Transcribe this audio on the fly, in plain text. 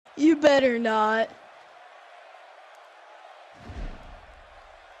You better not.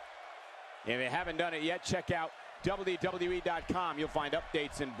 If you haven't done it yet, check out WWE.com. You'll find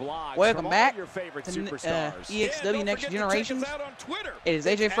updates and blogs Welcome from back all your favorite to superstars. EXW Next Generations. It is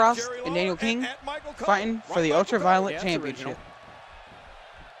AJ Frost and Daniel King fighting for the Ultraviolet Championship.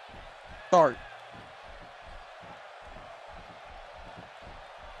 Start.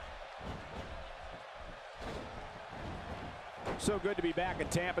 So good to be back in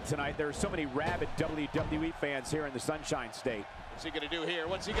Tampa tonight. There are so many rabid WWE fans here in the Sunshine State. What's he going to do here?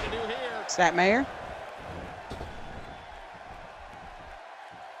 What's he going to do here? Snap Mayor.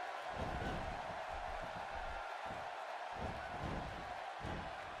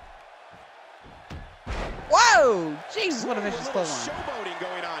 Whoa! Jesus, what a vicious clothesline. Showboating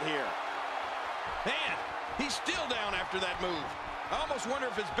going on here. Man, he's still down after that move. I almost wonder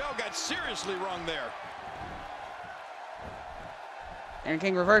if his bell got seriously wrong there. Aaron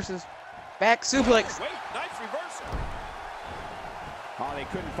King reverses. Back suplex. Wait, nice reversal. Oh, they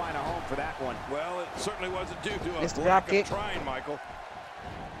couldn't find a home for that one. Well, it certainly wasn't due to a Missed the lack drop of kick. trying, Michael.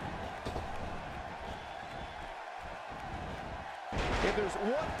 If there's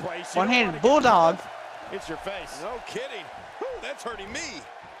one place One-handed bulldog. it's your face. No kidding. Whew, that's hurting me.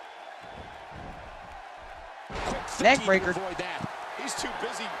 Neck breaker. Avoid that. He's too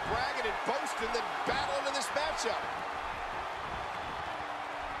busy bragging and boasting than battling in this matchup.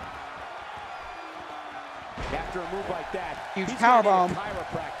 After a move like that, Huge he's power gonna need bomb. a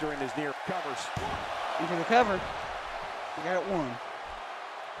chiropractor in his near covers. Into the cover. We got it one.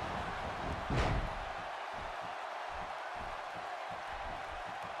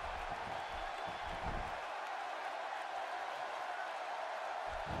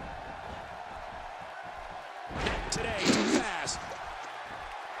 Today, too fast.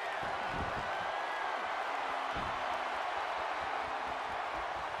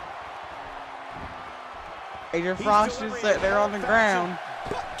 AJ Frost is sitting there on the ground.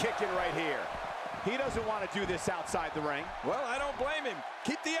 Butt kicking right here. He doesn't want to do this outside the ring. Well, I don't blame him.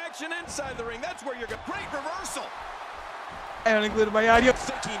 Keep the action inside the ring. That's where you're going. Great reversal. And included my audio.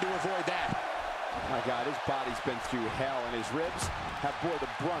 Thinking to avoid that. My God, his body's been through hell, and his ribs have bore the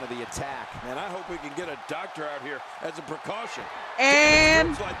brunt of the attack. And I hope we can get a doctor out here as a precaution. And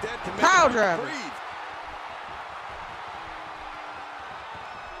Ribs like that can make power it hard to driver. breathe.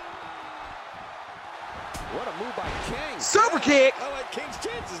 What a move by King. Super kick I like King's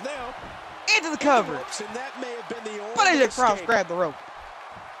chances now. into the cover. And that may have been the only But AJ Frost escape. grabbed the rope.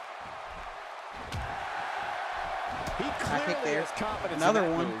 He High kick clearly there. has confidence in Another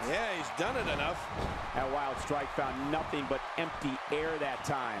that one. move. Yeah, he's done it enough. That wild strike found nothing but empty air that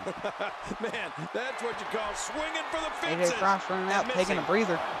time. Man, that's what you call swinging for the AJ fences. Frost running out, And taking a missing.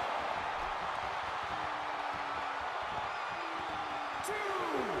 breather.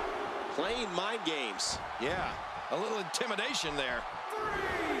 Playing mind games. Yeah, a little intimidation there.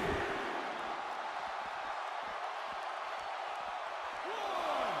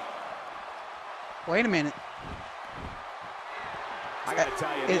 Wait a minute. I gotta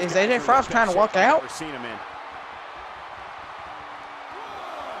tell you, Is these guys AJ are in Frost the trying to best walk shape I've out? ever seen him in.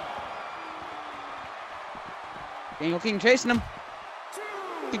 Daniel King chasing him.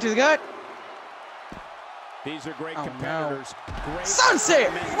 Kick to the gut. These are great Oh, competitors. Great Sunset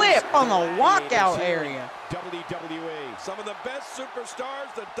tremendous flip on the gladiators walkout here in area. WWE. Some of the best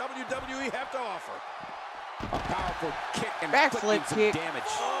superstars that WWE have to offer. A powerful kick and Backflip some kick. damage.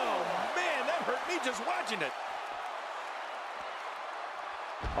 Oh, man, that hurt me just watching it.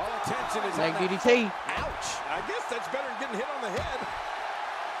 All attention is Leg on that. DDT. Ouch. I guess that's better than getting hit on the head.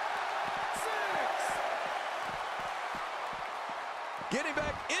 Getting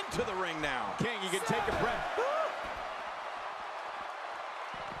back into the ring now. King, you can take a breath.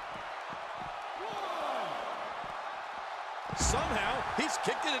 Somehow, he's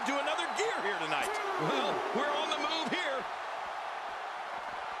kicked it into another gear here tonight. Well, we're on the move here.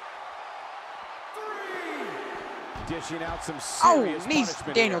 Dishing out some Oh, serious knees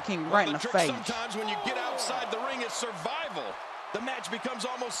punishment Daniel here. King right in the trick face. sometimes when you get outside the ring is survival. The match becomes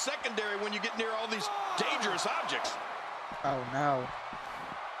almost secondary when you get near all these dangerous objects. Oh no.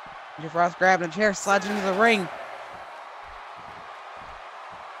 AJ Frost grabbing a chair, slides into the ring.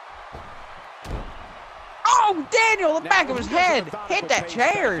 Oh, Daniel, the back of his head hit that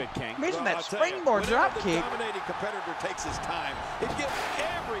chair. Missing that springboard drop the kick. dominating competitor takes his time, it gives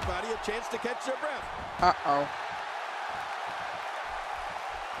everybody a chance to catch their breath. Uh-oh.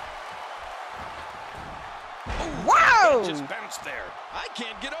 Whoa! It just bounced there. I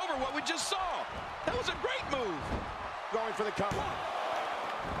can't get over what we just saw. That was a great move. Going for the cover.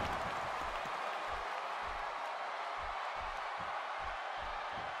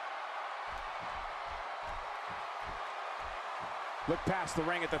 Look past the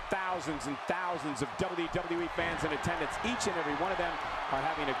ring at the thousands and thousands of WWE fans in attendance. Each and every one of them are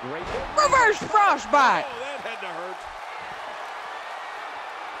having a great reverse crossbody. Oh, that had to hurt.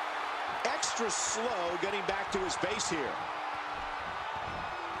 Extra slow getting back to his base here.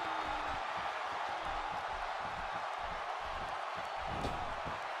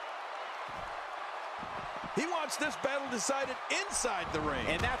 He wants this battle decided inside the ring.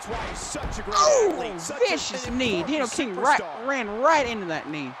 And that's why he's such a great athlete. Such vicious knee. Daniel King ran right into that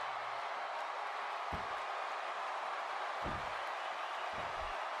knee.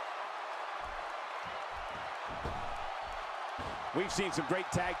 We've seen some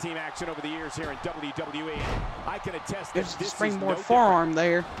great tag team action over the years here in WWE. I can attest that There's this springboard is no forearm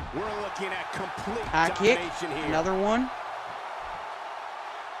there. We're looking at complete High kick. domination here. Another one.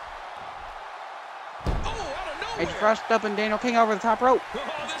 Edge thrust up and Daniel King over the top rope.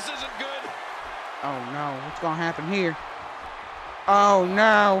 Oh, this isn't good. Oh no, what's gonna happen here? Oh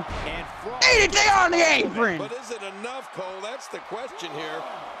no. And DDT on the apron. But is it enough, Cole? That's the question here.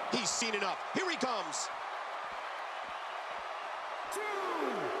 He's seen enough. Here he comes.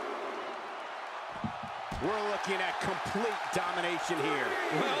 We're looking at complete domination here.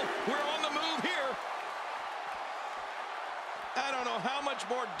 Well, we're on the move here. I don't know how much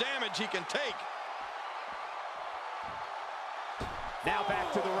more damage he can take. Now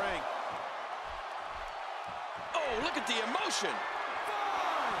back to the ring. Oh, look at the emotion.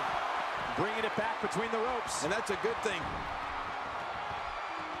 Bringing it back between the ropes. And that's a good thing.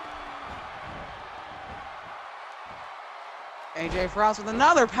 AJ Frost with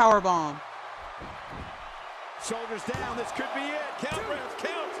another power bomb. Shoulders down. This could be it. Count, ref,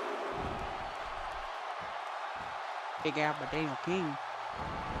 count. Big out by Daniel King.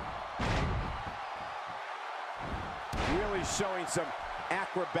 Really showing some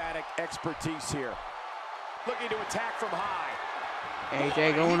acrobatic expertise here. Looking to attack from high.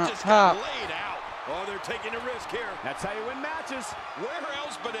 AJ going up just top. got laid out. Oh, they're taking a risk here. That's how you win matches. Where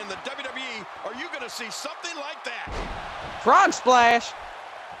else but in the WWE are you going to see something like that? Frog splash.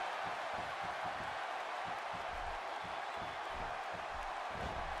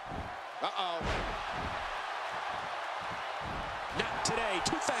 Uh-oh. Not today.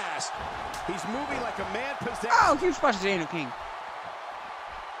 Too fast. He's moving like a man possessed. Oh, huge splash to Daniel King.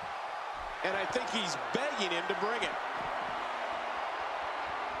 And I think he's begging him to bring it.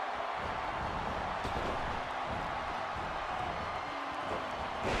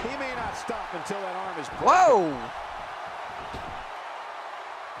 He may not stop until that arm is broken. Whoa.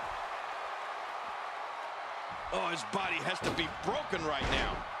 Oh, his body has to be broken right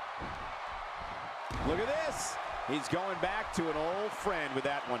now. Look at this. He's going back to an old friend with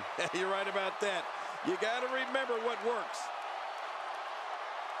that one. You're right about that. You got to remember what works.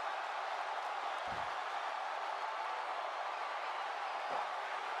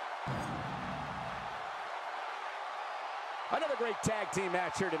 Another great tag team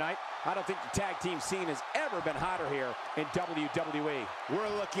match here tonight. I don't think the tag team scene has ever been hotter here in WWE. We're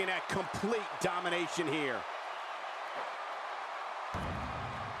looking at complete domination here.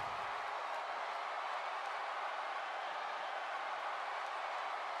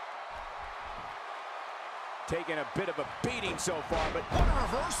 Taking a bit of a beating so far, but what a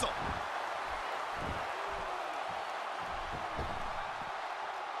reversal.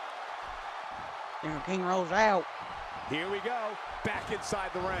 Daniel King rolls out. Here we go, back inside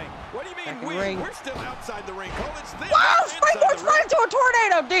the ring. What do you Back in mean the ring. we're still outside the ring, Cole? It's this. Wow, Inside the springboard's ring. right into a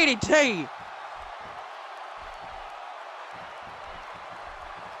tornado DDT.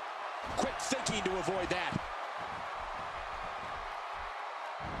 Quick thinking to avoid that.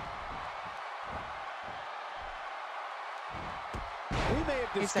 We may have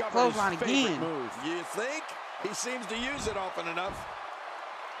It's a discovered clothesline his favorite again. move. You think? He seems to use it often enough.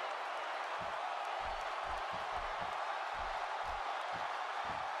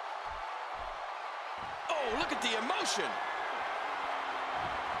 Oh, look at the emotion.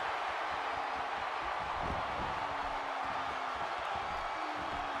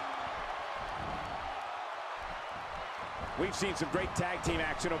 We've seen some great tag team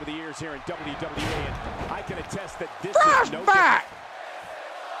action over the years here in WWE, and I can attest that this Flash is no back.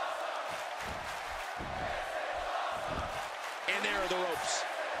 And there are the ropes.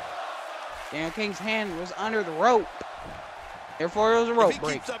 Daniel King's hand was under the rope. Therefore, it was a rope If he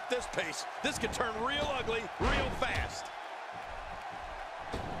break. keeps up this pace, this could turn real ugly real fast.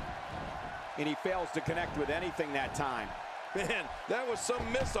 And he fails to connect with anything that time. Man, that was some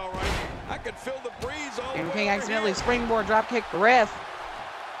miss, all right. I could feel the breeze all Daniel over King accidentally here. springboard drop kicked the ref.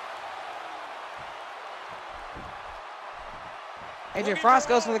 AJ Frost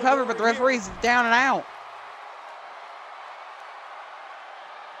goes for the cover, but the referee's down and out.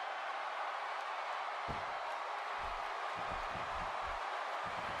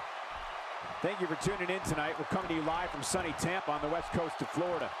 Thank you for tuning in tonight. We're coming to you live from sunny Tampa on the west coast of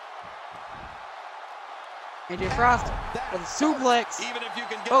Florida. AJ Frost with a suplex. Even if you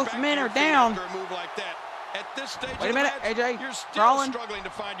can get both men are down. after a move like that. At this stage Wait a minute, match, AJ. You're still crawling. struggling to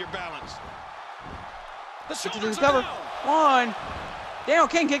find your balance. The Get to shoulders the cover. are down. 1. Daniel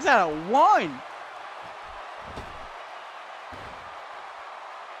King kicks out at 1.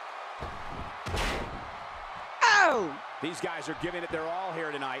 Oh! These guys are giving it their all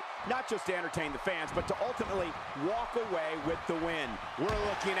here tonight, not just to entertain the fans, but to ultimately walk away with the win. We're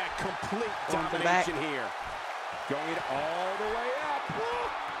looking at complete domination here. Going all the way up.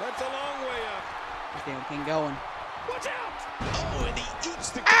 That's a long way up. Daniel King going. Watch out! Oh, and he eats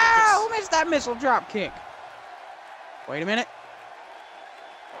the Ow! canvas. Who missed that missile drop kick? Wait a minute.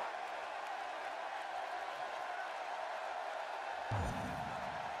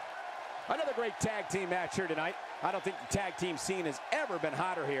 Another great tag team match here tonight. I don't think the tag team scene has ever been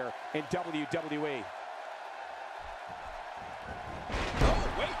hotter here in WWE.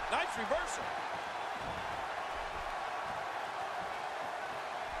 Oh, wait, nice reversal.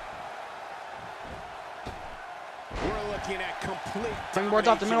 We're looking at complete Springboards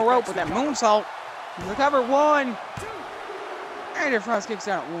off the middle rope with that moonsault. Recover 1. AJ Frost kicks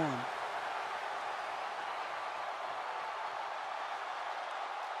out at 1.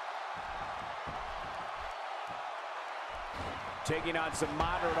 Taking on some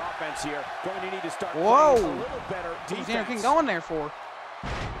moderate offense here. Going to need to start Whoa. playing a little better defense. What's Daniel King going there for?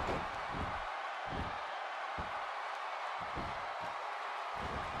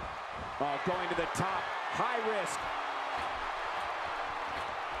 Going to the top. High risk.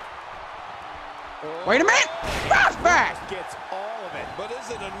 Wait a minute! Frost back! Gets all of it. But is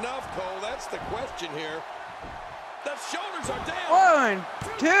it enough, Cole? That's the question here. The shoulders are down.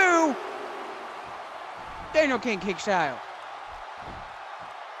 1, 2. Daniel King kicks out.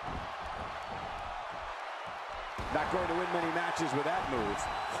 Not going to win many matches with that move.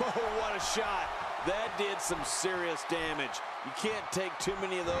 Oh, what a shot. That did some serious damage. You can't take too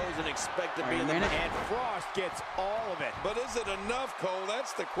many of those and expect to be in the match. And Frost gets all of it. But is it enough, Cole?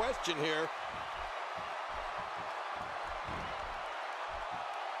 That's the question here.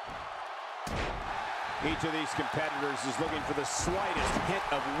 Each of these competitors is looking for the slightest hint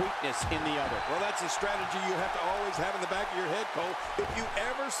of weakness in the other. Well, that's a strategy you have to always have in the back of your head, Cole. If you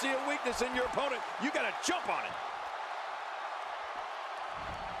ever see a weakness in your opponent, you got to jump on it.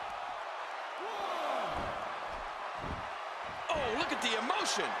 Oh, look at the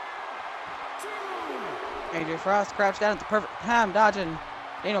emotion. AJ Frost crouched down at the perfect time, dodging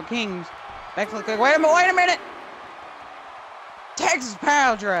Daniel King's backflip kick. Wait a minute! Texas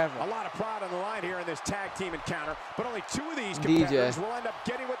Pile Driver. A lot of pride on the line here in this tag team encounter, but only 2 of these competitors will end up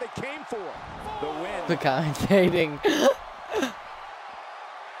getting what they came for. The win. The commentating.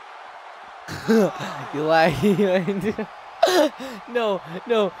 You like No.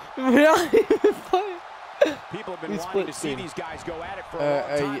 We're not even playing. People have been wanting to see these guys go at it for a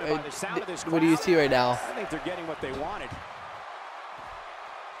long time. By the sound of this crowd, what do you see right now? I think they're getting what they wanted.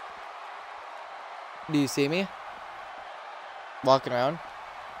 Do you see me? Walking around?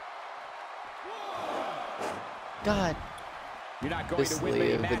 God. You're not going to win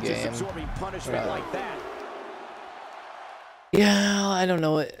many matches absorbing punishment like that. Yeah, I don't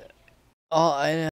know what.